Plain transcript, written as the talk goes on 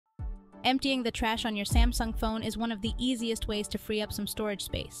Emptying the trash on your Samsung phone is one of the easiest ways to free up some storage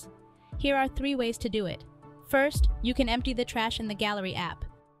space. Here are 3 ways to do it. First, you can empty the trash in the Gallery app.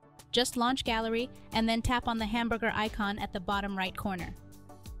 Just launch Gallery and then tap on the hamburger icon at the bottom right corner.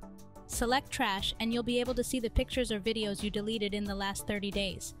 Select Trash and you'll be able to see the pictures or videos you deleted in the last 30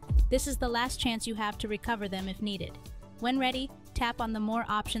 days. This is the last chance you have to recover them if needed. When ready, tap on the More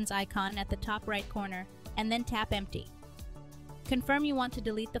Options icon at the top right corner and then tap Empty. Confirm you want to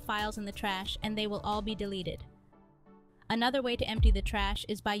delete the files in the trash and they will all be deleted. Another way to empty the trash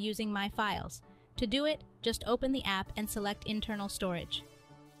is by using My Files. To do it, just open the app and select Internal Storage.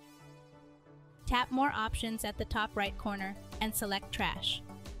 Tap More Options at the top right corner and select Trash.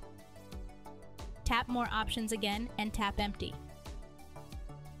 Tap More Options again and tap Empty.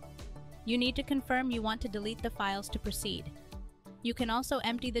 You need to confirm you want to delete the files to proceed. You can also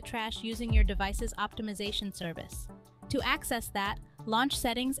empty the trash using your device's optimization service. To access that, launch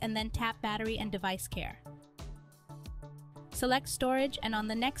Settings and then tap Battery and Device Care. Select Storage and on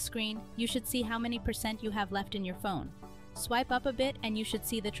the next screen, you should see how many % you have left in your phone. Swipe up a bit and you should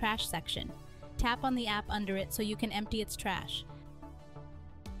see the Trash section. Tap on the app under it so you can empty its trash.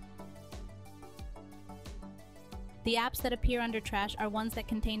 The apps that appear under Trash are ones that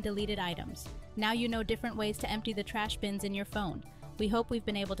contain deleted items. Now you know different ways to empty the trash bins in your phone. We hope we've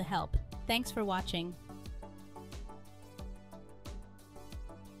been able to help. Thanks for watching.